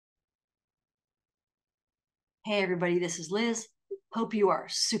Hey everybody, this is Liz. Hope you are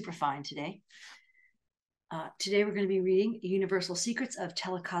super fine today. Today we're going to be reading Universal Secrets of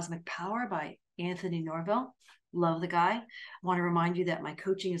Telecosmic Power by Anthony Norvell. Love the guy. I want to remind you that my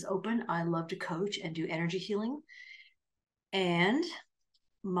coaching is open. I love to coach and do energy healing. And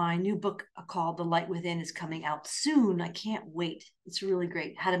my new book called The Light Within is coming out soon. I can't wait. It's really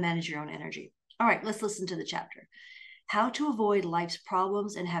great. How to manage your own energy. All right, let's listen to the chapter. How to avoid life's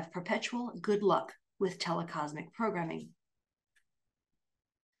problems and have perpetual good luck with telecosmic programming.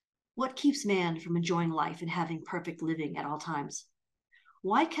 What keeps man from enjoying life and having perfect living at all times?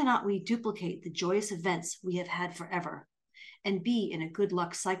 Why cannot we duplicate the joyous events we have had forever and be in a good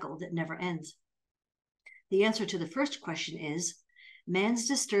luck cycle that never ends? The answer to the first question is man's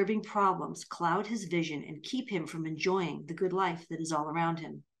disturbing problems cloud his vision and keep him from enjoying the good life that is all around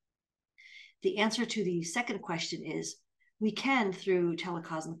him. The answer to the second question is we can, through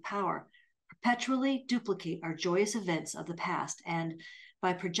telecosmic power, perpetually duplicate our joyous events of the past, and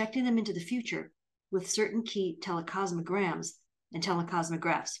by projecting them into the future with certain key telecosmograms and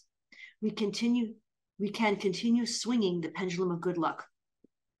telecosmographs, we can continue swinging the pendulum of good luck,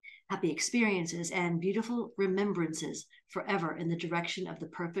 happy experiences, and beautiful remembrances forever in the direction of the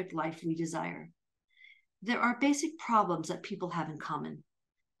perfect life we desire. There are basic problems that people have in common.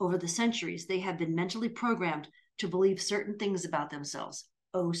 Over the centuries, they have been mentally programmed to believe certain things about themselves.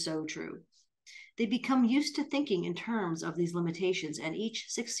 Oh, so true. They become used to thinking in terms of these limitations, and each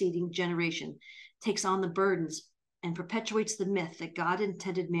succeeding generation takes on the burdens and perpetuates the myth that God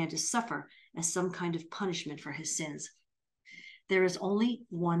intended man to suffer as some kind of punishment for his sins. There is only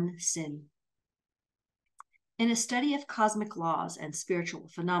one sin. In a study of cosmic laws and spiritual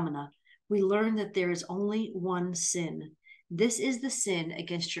phenomena, we learn that there is only one sin. This is the sin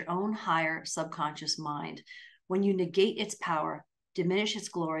against your own higher subconscious mind, when you negate its power, diminish its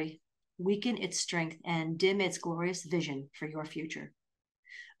glory, weaken its strength, and dim its glorious vision for your future.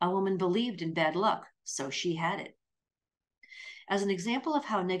 A woman believed in bad luck, so she had it. As an example of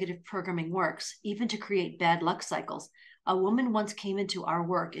how negative programming works, even to create bad luck cycles, a woman once came into our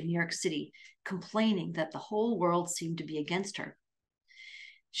work in New York City complaining that the whole world seemed to be against her.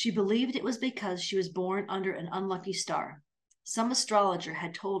 She believed it was because she was born under an unlucky star. Some astrologer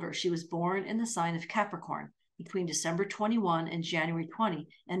had told her she was born in the sign of Capricorn between December 21 and January 20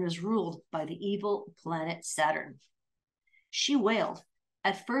 and was ruled by the evil planet Saturn. She wailed.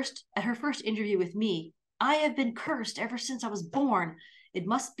 At her first interview with me, I have been cursed ever since I was born. It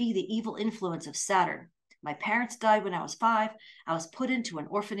must be the evil influence of Saturn. My parents died when I was 5. I was put into an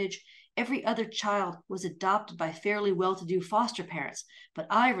orphanage. Every other child was adopted by fairly well-to-do foster parents, but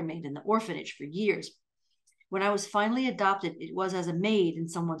I remained in the orphanage for years. When I was finally adopted, it was as a maid in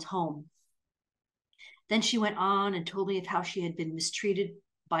someone's home. Then she went on and told me of how she had been mistreated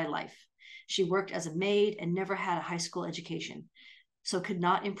by life. She worked as a maid and never had a high school education, so could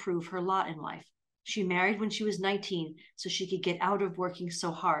not improve her lot in life. She married when she was 19 so she could get out of working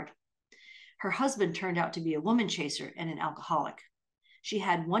so hard. Her husband turned out to be a woman chaser and an alcoholic. She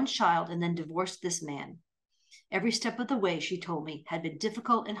had one child and then divorced this man. Every step of the way, she told me, had been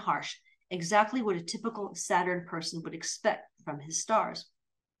difficult and harsh, exactly what a typical Saturn person would expect from his stars.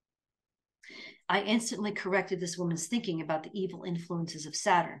 I instantly corrected this woman's thinking about the evil influences of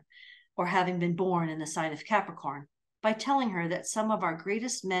Saturn, or having been born in the sign of Capricorn, by telling her that some of our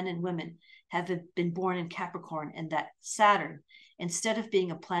greatest men and women have been born in Capricorn, and that Saturn, instead of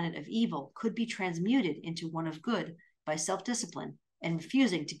being a planet of evil, could be transmuted into one of good by self-discipline and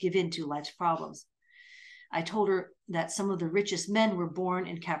refusing to give in to life's problems. I told her that some of the richest men were born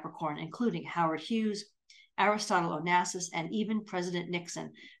in Capricorn, including Howard Hughes, Aristotle Onassis, and even President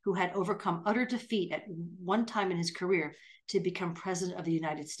Nixon, who had overcome utter defeat at one time in his career to become president of the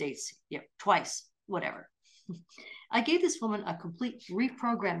United States. Yep, twice, whatever. I gave this woman a complete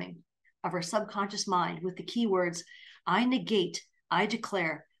reprogramming of her subconscious mind with the keywords, I negate, I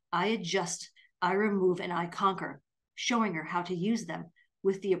declare, I adjust, I remove, and I conquer, showing her how to use them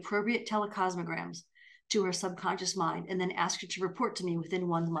with the appropriate telecosmograms to her subconscious mind, and then asked her to report to me within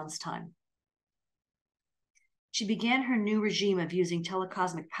 1 month's time. She began her new regime of using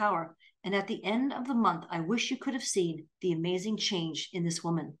telecosmic power, and at the end of the month, I wish you could have seen the amazing change in this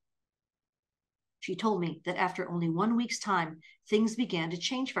woman. She told me that after only 1 week's time, things began to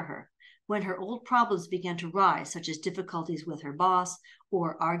change for her. When her old problems began to rise, such as difficulties with her boss,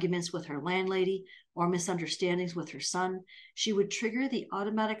 or arguments with her landlady, or misunderstandings with her son, she would trigger the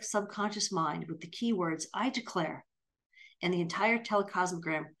automatic subconscious mind with the keywords, I declare, and the entire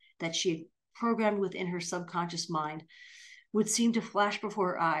telecosmogram that she had programmed within her subconscious mind would seem to flash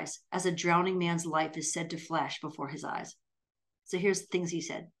before her eyes as a drowning man's life is said to flash before his eyes. So here's the things he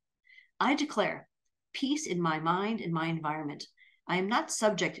said. I declare peace in my mind and my environment. I'm not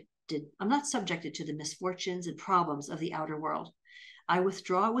subjected to the misfortunes and problems of the outer world. I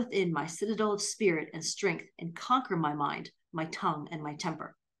withdraw within my citadel of spirit and strength and conquer my mind, my tongue, and my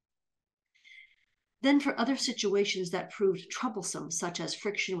temper. Then for other situations that proved troublesome, such as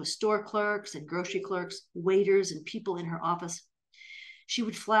friction with store clerks and grocery clerks, waiters, and people in her office, she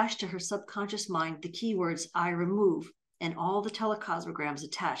would flash to her subconscious mind the keywords "I remove," and all the telecosmograms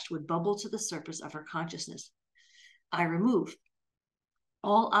attached would bubble to the surface of her consciousness. I remove.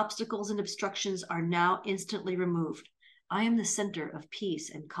 All obstacles and obstructions are now instantly removed. I am the center of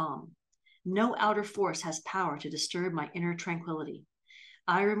peace and calm. No outer force has power to disturb my inner tranquility.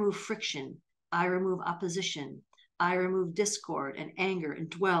 I remove friction. I remove opposition. I remove discord and anger and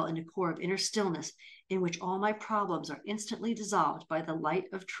dwell in a core of inner stillness in which all my problems are instantly dissolved by the light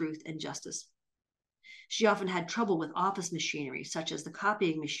of truth and justice. She often had trouble with office machinery, such as the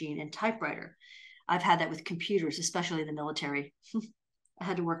copying machine and typewriter. I've had that with computers, especially in the military. I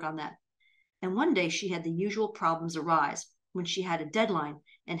had to work on that. And one day she had the usual problems arise when she had a deadline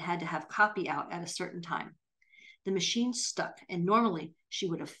and had to have copy out at a certain time. The machine stuck, and normally she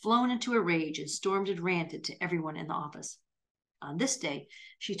would have flown into a rage and stormed and ranted to everyone in the office. On this day,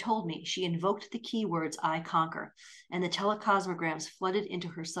 she told me she invoked the keywords "I conquer," and the telecosmograms flooded into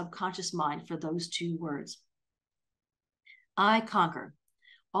her subconscious mind for those two words. I conquer.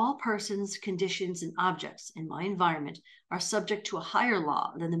 All persons, conditions, and objects in my environment are subject to a higher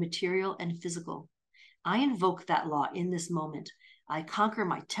law than the material and physical. I invoke that law in this moment. I conquer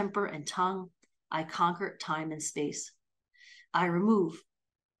my temper and tongue. I conquer time and space. I remove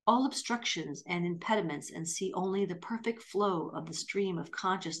all obstructions and impediments and see only the perfect flow of the stream of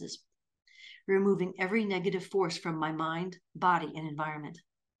consciousness, removing every negative force from my mind, body, and environment.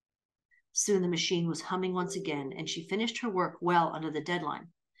 Soon the machine was humming once again, and she finished her work well under the deadline.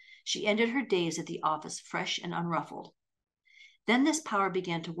 She ended her days at the office fresh and unruffled. Then this power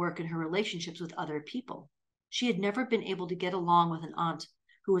began to work in her relationships with other people. She had never been able to get along with an aunt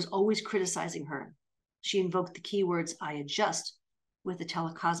who was always criticizing her. She invoked the keywords "I adjust" with the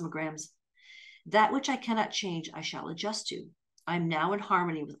telecosmograms. That which I cannot change, I shall adjust to. I am now in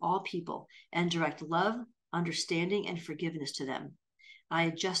harmony with all people and direct love, understanding, and forgiveness to them. I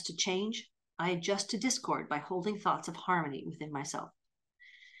adjust to change. I adjust to discord by holding thoughts of harmony within myself.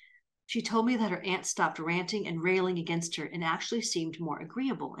 She told me that her aunt stopped ranting and railing against her and actually seemed more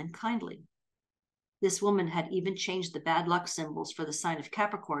agreeable and kindly. This woman had even changed the bad luck symbols for the sign of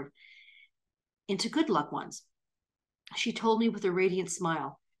Capricorn into good luck ones. She told me with a radiant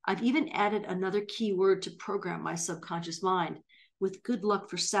smile, I've even added another key word to program my subconscious mind with good luck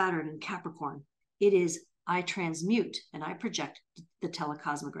for Saturn and Capricorn. It is I transmute, and I project the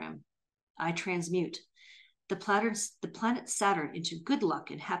telecosmogram. I transmute the planet Saturn into good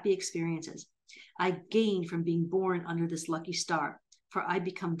luck and happy experiences. I gain from being born under this lucky star, for I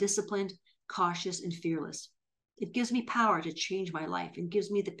become disciplined, cautious, and fearless. It gives me power to change my life and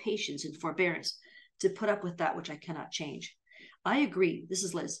gives me the patience and forbearance to put up with that which I cannot change. I agree. This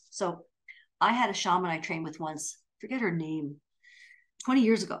is Liz. So I had a shaman I trained with once, forget her name, 20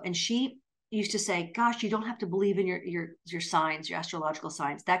 years ago. And she used to say, gosh, you don't have to believe in your signs, your astrological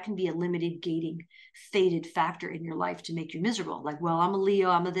signs. That can be a limited, gating, fated factor in your life to make you miserable. Like, well, I'm a Leo,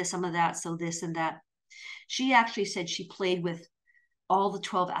 I'm a this, I'm a that, so this and that. She actually said she played with all the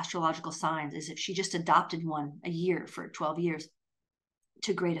 12 astrological signs as if she just adopted one a year for 12 years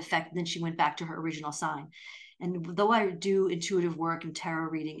to great effect. And then she went back to her original sign. And though I do intuitive work and tarot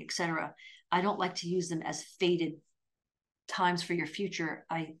reading, etc., I don't like to use them as fated times for your future.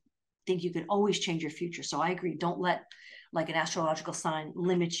 I think you can always change your future. So I agree. Don't let like an astrological sign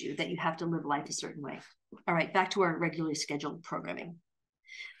limit you, that you have to live life a certain way. All right, back to our regularly scheduled programming.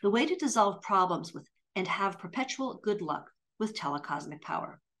 The way to dissolve problems with and have perpetual good luck with telecosmic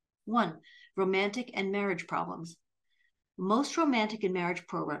power. 1. Romantic and marriage problems. Most romantic and marriage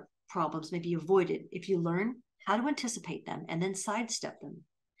problems may be avoided if you learn how to anticipate them and then sidestep them.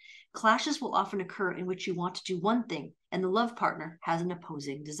 Clashes will often occur in which you want to do one thing and the love partner has an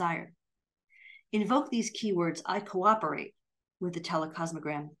opposing desire. Invoke these keywords "I cooperate" with the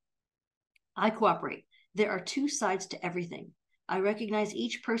telecosmogram. I cooperate. There are two sides to everything. I recognize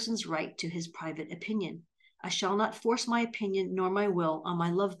each person's right to his private opinion. I shall not force my opinion nor my will on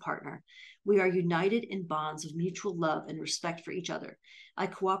my love partner. We are united in bonds of mutual love and respect for each other. I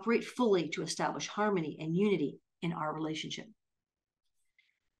cooperate fully to establish harmony and unity in our relationship.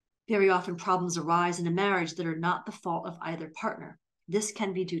 Very often problems arise in a marriage that are not the fault of either partner. This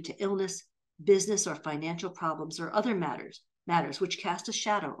can be due to illness, business or financial problems, or other matters which cast a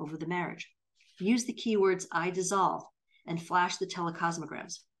shadow over the marriage. Use the keywords "I dissolve" and flash the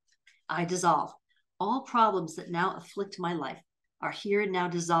telecosmograms. I dissolve. All problems that now afflict my life are here and now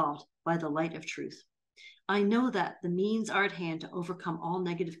dissolved by the light of truth. I know that the means are at hand to overcome all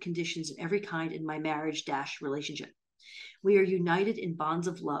negative conditions of every kind in my marriage-relationship. We are united in bonds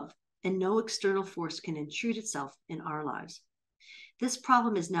of love, and no external force can intrude itself in our lives. This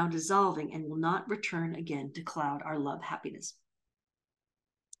problem is now dissolving and will not return again to cloud our love happiness.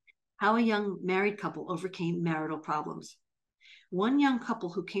 How a young married couple overcame marital problems. One young couple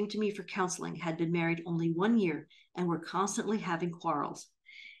who came to me for counseling had been married only 1 year and were constantly having quarrels.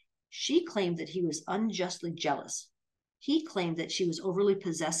 She claimed that he was unjustly jealous. He claimed that she was overly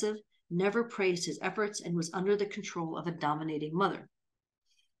possessive, never praised his efforts, and was under the control of a dominating mother.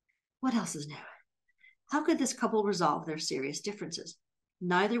 What else is new? How could this couple resolve their serious differences?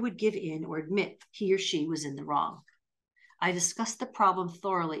 Neither would give in or admit he or she was in the wrong. I discussed the problem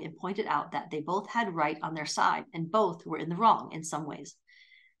thoroughly and pointed out that they both had right on their side and both were in the wrong in some ways.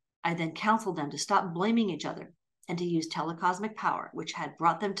 I then counseled them to stop blaming each other and to use telecosmic power, which had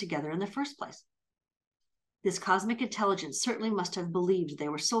brought them together in the first place. This cosmic intelligence certainly must have believed they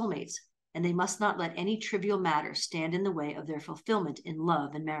were soulmates, and they must not let any trivial matter stand in the way of their fulfillment in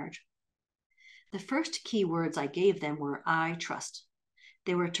love and marriage. The first key words I gave them were, I trust.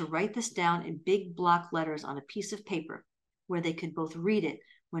 They were to write this down in big block letters on a piece of paper, where they could both read it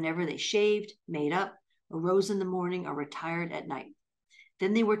whenever they shaved, made up, arose in the morning, or retired at night.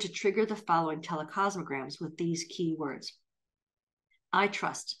 Then they were to trigger the following telecosmograms with these key words. I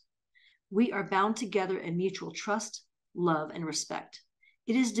trust. We are bound together in mutual trust, love, and respect.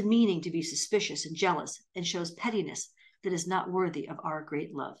 It is demeaning to be suspicious and jealous and shows pettiness that is not worthy of our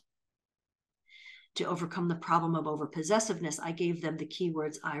great love. To overcome the problem of overpossessiveness, I gave them the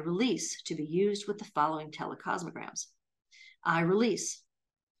keywords I release to be used with the following telecosmograms. I release.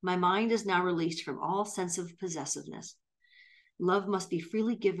 My mind is now released from all sense of possessiveness. Love must be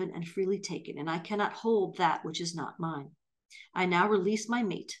freely given and freely taken, and I cannot hold that which is not mine. I now release my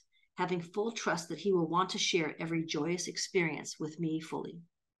mate, having full trust that he will want to share every joyous experience with me fully.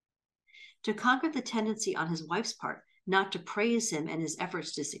 To conquer the tendency on his wife's part not to praise him and his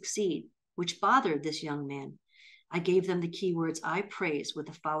efforts to succeed, which bothered this young man, I gave them the keywords I praise with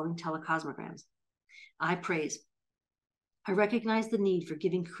the following telecosmograms. I praise. I recognize the need for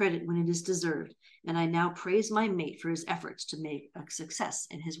giving credit when it is deserved, and I now praise my mate for his efforts to make a success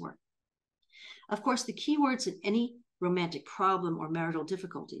in his work. Of course, the keywords in any romantic problem or marital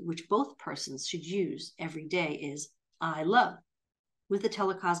difficulty, which both persons should use every day, is I love, with the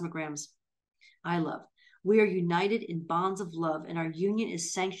telecosmograms. I love. We are united in bonds of love, and our union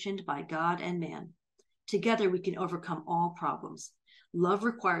is sanctioned by God and man. Together, we can overcome all problems. Love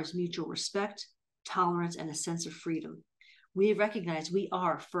requires mutual respect, tolerance, and a sense of freedom. We recognize we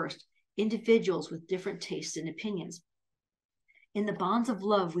are, first, individuals with different tastes and opinions. In the bonds of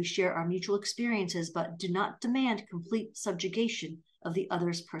love, we share our mutual experiences, but do not demand complete subjugation of the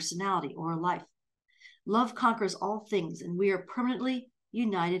other's personality or life. Love conquers all things, and we are permanently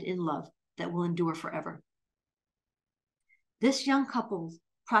united in love that will endure forever. This young couple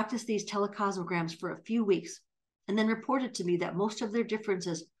practiced these telecosmograms for a few weeks and then reported to me that most of their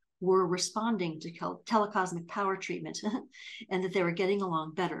differences were responding to telecosmic power treatment and that they were getting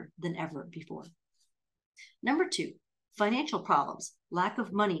along better than ever before. Number 2, financial problems, lack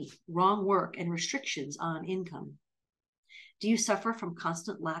of money, wrong work, and restrictions on income. Do you suffer from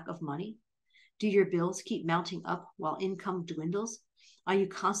constant lack of money? Do your bills keep mounting up while income dwindles? Are you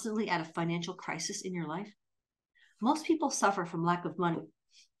constantly at a financial crisis in your life? Most people suffer from lack of money.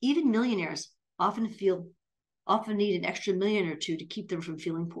 Even millionaires often need an extra million or two to keep them from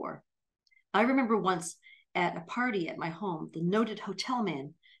feeling poor. I remember once at a party at my home, the noted hotel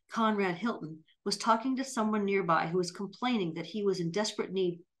man, Conrad Hilton, was talking to someone nearby who was complaining that he was in desperate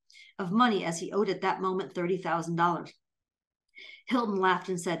need of money as he owed at that moment $30,000. Hilton laughed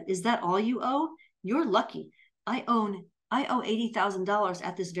and said, "Is that all you owe? You're lucky. I owe $80,000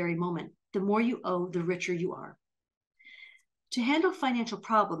 at this very moment. The more you owe, the richer you are." To handle financial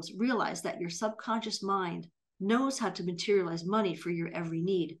problems, realize that your subconscious mind knows how to materialize money for your every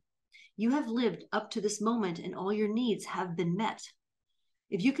need. You have lived up to this moment and all your needs have been met.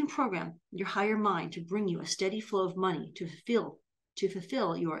 If you can program your higher mind to bring you a steady flow of money to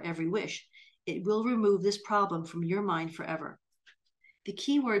fulfill your every wish, it will remove this problem from your mind forever. The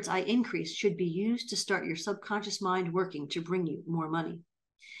keywords I increase should be used to start your subconscious mind working to bring you more money.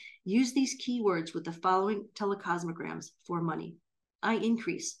 Use these keywords with the following telecosmograms for money. I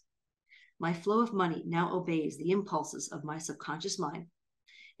increase. My flow of money now obeys the impulses of my subconscious mind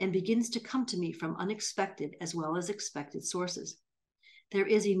and begins to come to me from unexpected as well as expected sources. There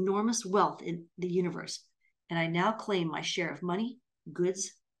is enormous wealth in the universe, and I now claim my share of money,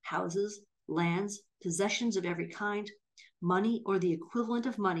 goods, houses, lands, possessions of every kind, money or the equivalent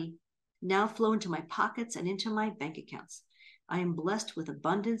of money now flow into my pockets and into my bank accounts. I am blessed with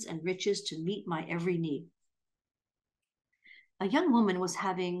abundance and riches to meet my every need. A young woman was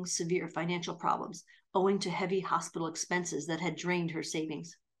having severe financial problems owing to heavy hospital expenses that had drained her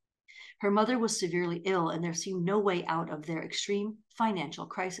savings. Her mother was severely ill, and there seemed no way out of their extreme financial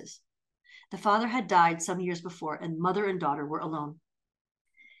crisis. The father had died some years before, and mother and daughter were alone.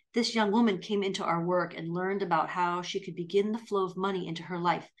 This young woman came into our work and learned about how she could begin the flow of money into her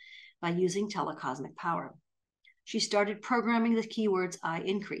life by using telecosmic power. She started programming the keywords I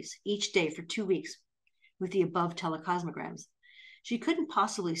increase each day for 2 weeks with the above telecosmograms. She couldn't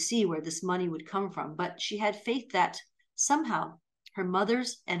possibly see where this money would come from, but she had faith that somehow her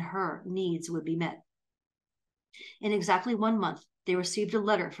mother's and her needs would be met. In exactly 1 month, they received a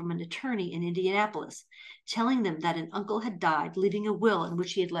letter from an attorney in Indianapolis telling them that an uncle had died, leaving a will in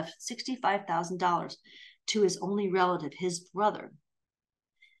which he had left $65,000 to his only relative, his brother.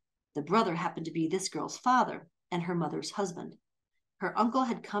 The brother happened to be this girl's father and her mother's husband. Her uncle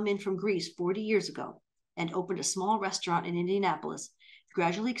had come in from Greece 40 years ago and opened a small restaurant in Indianapolis,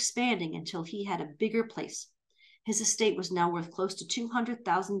 gradually expanding until he had a bigger place. His estate was now worth close to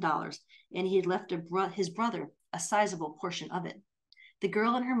 $200,000, and he had left his brother a sizable portion of it. The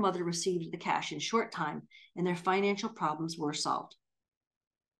girl and her mother received the cash in short time, and their financial problems were solved.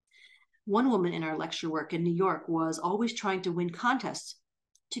 One woman in our lecture work in New York was always trying to win contests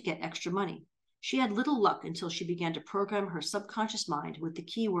to get extra money. She had little luck until she began to program her subconscious mind with the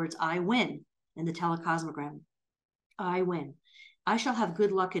keywords I win in the telecosmogram. I win. I shall have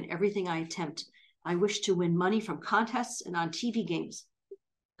good luck in everything I attempt. I wish to win money from contests and on TV games.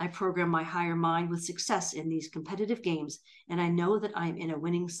 I program my higher mind with success in these competitive games, and I know that I am in a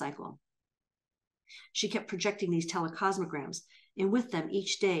winning cycle. She kept projecting these telecosmograms, and with them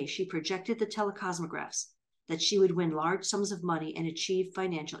each day she projected the telecosmographs that she would win large sums of money and achieve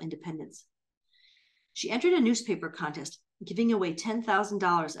financial independence. She entered a newspaper contest, giving away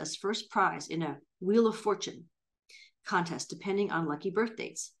 $10,000 as first prize in a Wheel of Fortune contest, depending on lucky birth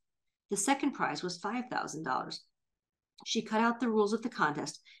dates. The second prize was $5,000. She cut out the rules of the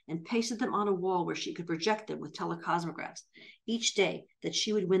contest and pasted them on a wall where she could project them with telecosmographs each day that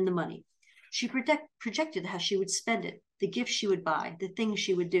she would win the money. She projected how she would spend it, the gifts she would buy, the things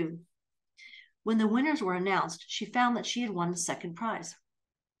she would do. When the winners were announced, she found that she had won the second prize.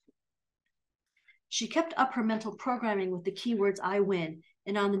 She kept up her mental programming with the keywords I win,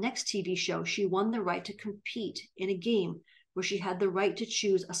 and on the next TV show, she won the right to compete in a game where she had the right to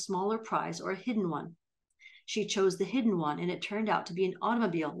choose a smaller prize or a hidden one. She chose the hidden one, and it turned out to be an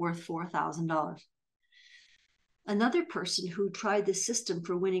automobile worth $4,000. Another person who tried this system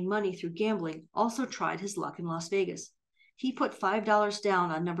for winning money through gambling also tried his luck in Las Vegas. He put $5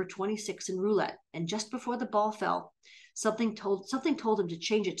 down on number 26 in roulette, and just before the ball fell, something told him to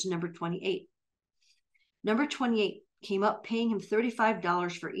change it to number 28. Number 28 came up paying him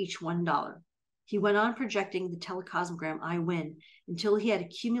 $35 for each $1. He went on projecting the telecosmogram I win until he had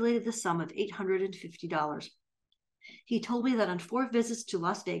accumulated the sum of $850. He told me that on 4 visits to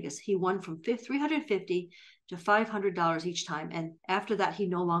Las Vegas, he won from $350 to $500 each time, and after that, he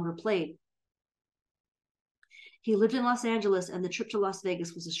no longer played. He lived in Los Angeles, and the trip to Las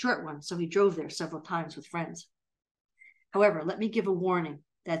Vegas was a short one, so he drove there several times with friends. However, let me give a warning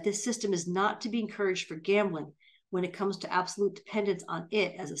that this system is not to be encouraged for gambling when it comes to absolute dependence on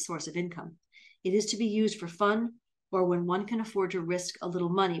it as a source of income. It is to be used for fun or when one can afford to risk a little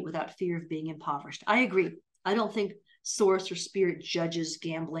money without fear of being impoverished. I agree. I don't think source or spirit judges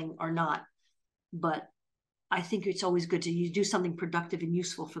gambling or not, but I think it's always good to do something productive and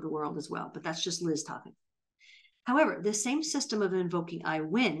useful for the world as well. But that's just Liz talking. However, this same system of invoking I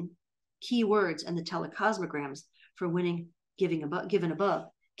win, keywords, and the telecosmograms for winning given above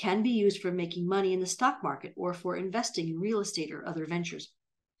can be used for making money in the stock market or for investing in real estate or other ventures.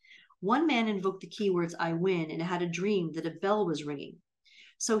 One man invoked the keywords I win and had a dream that a bell was ringing.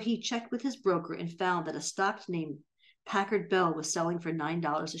 So he checked with his broker and found that a stock named Packard Bell was selling for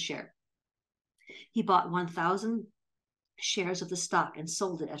 $9 a share. He bought 1,000 shares of the stock and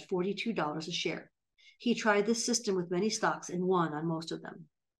sold it at $42 a share. He tried this system with many stocks and won on most of them.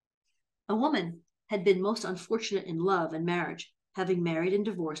 A woman had been most unfortunate in love and marriage, having married and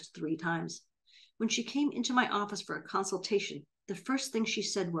divorced 3 times. When she came into my office for a consultation, the first thing she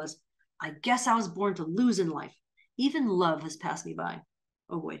said was, "I guess I was born to lose in life. Even love has passed me by."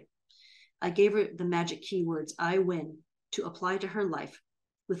 Oh boy. I gave her the magic keywords I win to apply to her life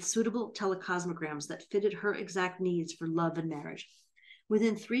with suitable telecosmograms that fitted her exact needs for love and marriage.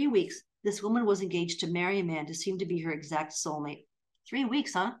 Within 3 weeks, this woman was engaged to marry a man who seemed to be her exact soulmate. 3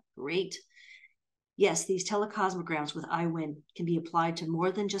 weeks, huh? Great. Yes, these telecosmograms with I win can be applied to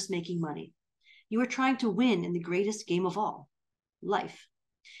more than just making money. You are trying to win in the greatest game of all, life.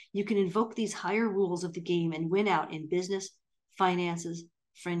 You can invoke these higher rules of the game and win out in business, finances,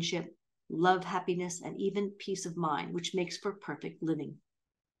 friendship, love, happiness, and even peace of mind, which makes for perfect living.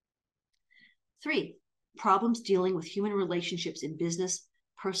 3, problems dealing with human relationships in business,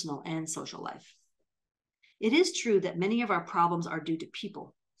 personal, and social life. It is true that many of our problems are due to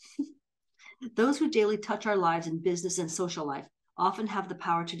people. Those who daily touch our lives in business and social life often have the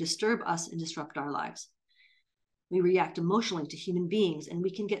power to disturb us and disrupt our lives. We react emotionally to human beings, and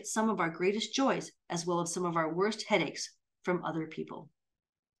we can get some of our greatest joys as well as some of our worst headaches from other people.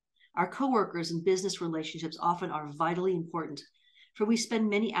 Our coworkers and business relationships often are vitally important, for we spend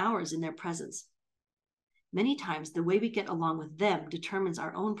many hours in their presence. Many times, the way we get along with them determines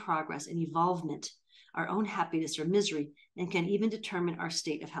our own progress and evolvement, our own happiness or misery, and can even determine our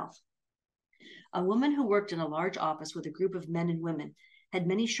state of health. A woman who worked in a large office with a group of men and women had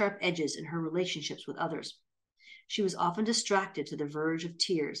many sharp edges in her relationships with others. She was often distracted to the verge of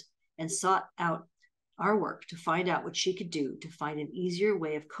tears and sought out our work to find out what she could do to find an easier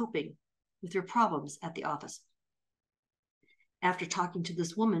way of coping with her problems at the office. After talking to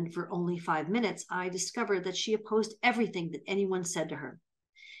this woman for only 5 minutes, I discovered that she opposed everything that anyone said to her.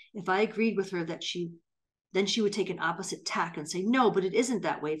 If I agreed with her then she would take an opposite tack and say, no, but it isn't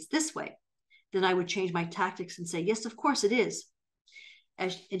that way, it's this way. Then I would change my tactics and say, yes, of course it is.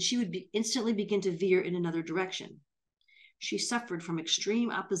 And she would instantly begin to veer in another direction. She suffered from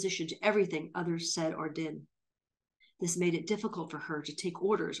extreme opposition to everything others said or did. This made it difficult for her to take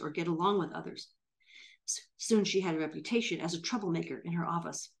orders or get along with others. Soon she had a reputation as a troublemaker in her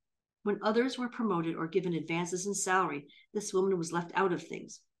office. When others were promoted or given advances in salary, this woman was left out of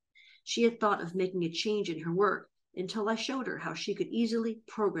things. She had thought of making a change in her work until I showed her how she could easily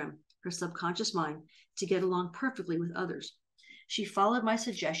program her subconscious mind to get along perfectly with others. She followed my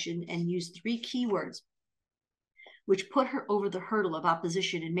suggestion and used 3 key words, which put her over the hurdle of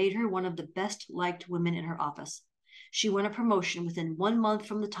opposition and made her one of the best liked women in her office. She won a promotion within 1 month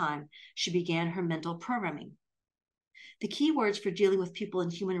from the time she began her mental programming. The key words for dealing with people in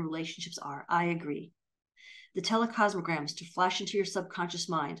human relationships are, I agree. The telecosmograms to flash into your subconscious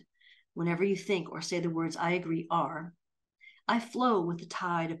mind whenever you think or say the words I agree are, I flow with the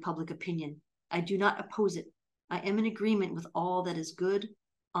tide of public opinion. I do not oppose it. I am in agreement with all that is good,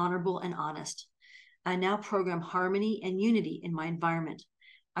 honorable, and honest. I now program harmony and unity in my environment.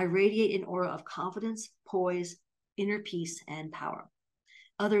 I radiate an aura of confidence, poise, inner peace, and power.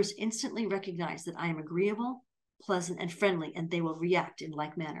 Others instantly recognize that I am agreeable, pleasant, and friendly, and they will react in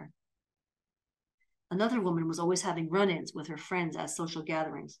like manner. Another woman was always having run-ins with her friends at social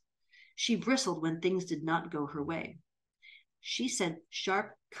gatherings. She bristled when things did not go her way. She said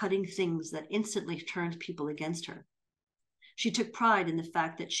sharp, cutting things that instantly turned people against her. She took pride in the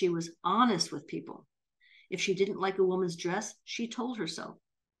fact that she was honest with people. If she didn't like a woman's dress, she told her so.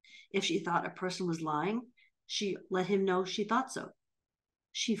 If she thought a person was lying, she let him know she thought so.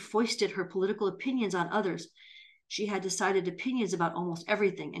 She foisted her political opinions on others. She had decided opinions about almost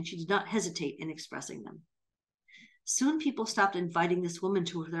everything, and she did not hesitate in expressing them. Soon people stopped inviting this woman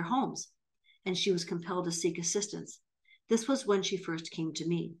to their homes, and she was compelled to seek assistance. This was when she first came to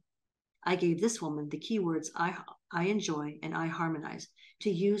me. I gave this woman the keywords I enjoy and I harmonize to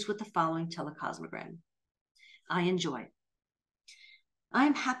use with the following telecosmogram. I enjoy. I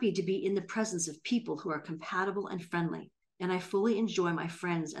am happy to be in the presence of people who are compatible and friendly, and I fully enjoy my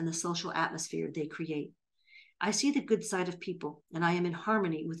friends and the social atmosphere they create. I see the good side of people, and I am in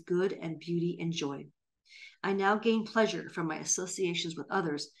harmony with good and beauty and joy. I now gain pleasure from my associations with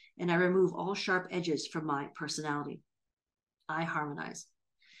others, and I remove all sharp edges from my personality. I harmonize.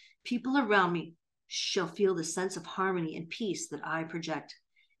 People around me shall feel the sense of harmony and peace that I project.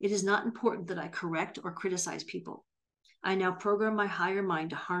 It is not important that I correct or criticize people. I now program my higher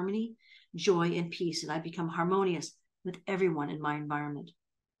mind to harmony, joy, and peace, and I become harmonious with everyone in my environment.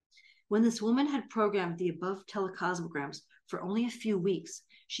 When this woman had programmed the above telecosmograms for only a few weeks,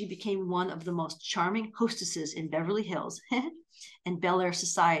 she became one of the most charming hostesses in Beverly Hills and Bel Air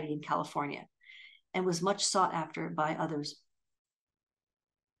society in California, and was much sought after by others.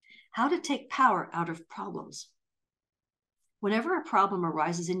 How to take power out of problems. Whenever a problem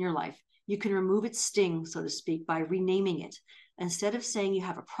arises in your life, you can remove its sting, so to speak, by renaming it. Instead of saying you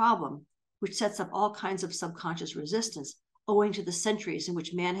have a problem, which sets up all kinds of subconscious resistance, owing to the centuries in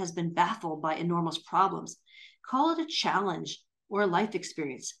which man has been baffled by enormous problems, call it a challenge or a life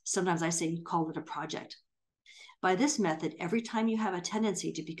experience. Sometimes I say call it a project. By this method, every time you have a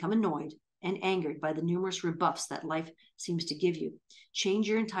tendency to become annoyed, and angered by the numerous rebuffs that life seems to give you, change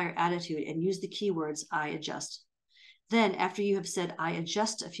your entire attitude and use the keywords I adjust. Then, after you have said I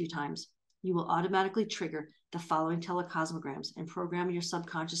adjust a few times, you will automatically trigger the following telecosmograms and program your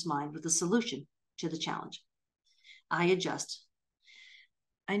subconscious mind with a solution to the challenge. I adjust.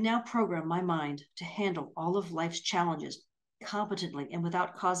 I now program my mind to handle all of life's challenges competently and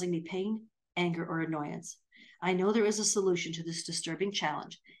without causing me pain, anger, or annoyance. I know there is a solution to this disturbing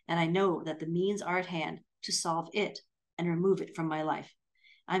challenge, and I know that the means are at hand to solve it and remove it from my life.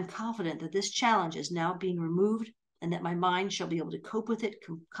 I'm confident that this challenge is now being removed and that my mind shall be able to cope with it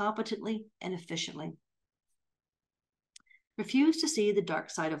competently and efficiently. Refuse to see the dark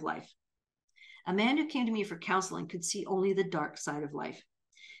side of life. A man who came to me for counseling could see only the dark side of life.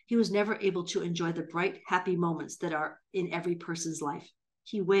 He was never able to enjoy the bright, happy moments that are in every person's life.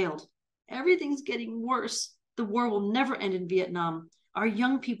 He wailed, "Everything's getting worse. The war will never end in Vietnam. Our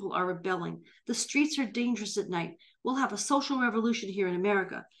young people are rebelling. The streets are dangerous at night. We'll have a social revolution here in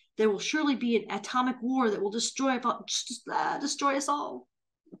America. There will surely be an atomic war that will destroy us all."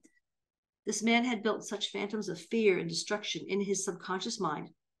 This man had built such phantoms of fear and destruction in his subconscious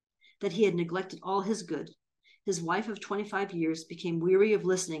mind that he had neglected all his good. His wife of 25 years became weary of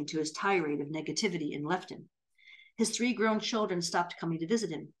listening to his tirade of negativity and left him. His 3 grown children stopped coming to visit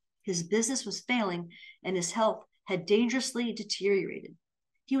him. His business was failing, and his health had dangerously deteriorated.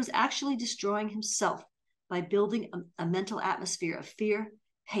 He was actually destroying himself by building a mental atmosphere of fear,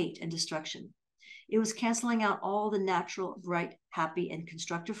 hate, and destruction. It was canceling out all the natural, bright, happy, and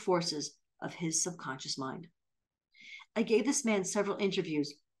constructive forces of his subconscious mind. I gave this man several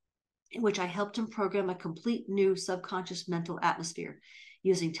interviews in which I helped him program a complete new subconscious mental atmosphere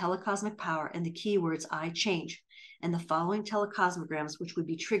using telecosmic power and the keywords I change and the following telecosmograms, which would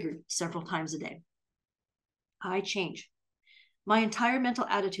be triggered several times a day. I change. My entire mental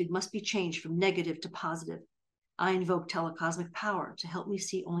attitude must be changed from negative to positive. I invoke telecosmic power to help me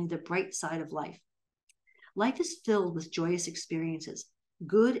see only the bright side of life. Life is filled with joyous experiences.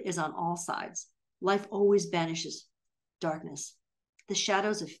 Good is on all sides. Life always banishes darkness. The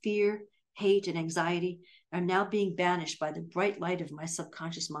shadows of fear, hate, and anxiety are now being banished by the bright light of my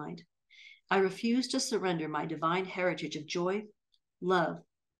subconscious mind. I refuse to surrender my divine heritage of joy, love,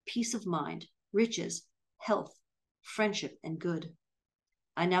 peace of mind, riches, health, friendship, and good.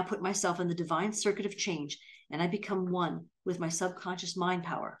 I now put myself in the divine circuit of change, and I become one with my subconscious mind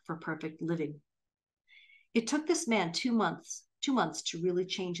power for perfect living. It took this man 2 months to really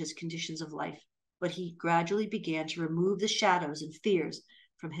change his conditions of life, but he gradually began to remove the shadows and fears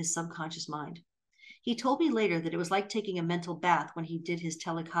from his subconscious mind. He told me later that it was like taking a mental bath when he did his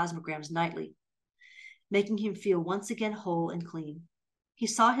telecosmograms nightly, making him feel once again whole and clean. He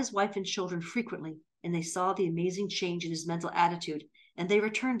saw his wife and children frequently, and they saw the amazing change in his mental attitude, and they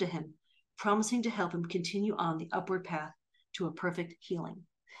returned to him, promising to help him continue on the upward path to a perfect healing.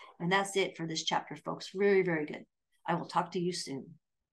 And that's it for this chapter, folks. Very, very good. I will talk to you soon.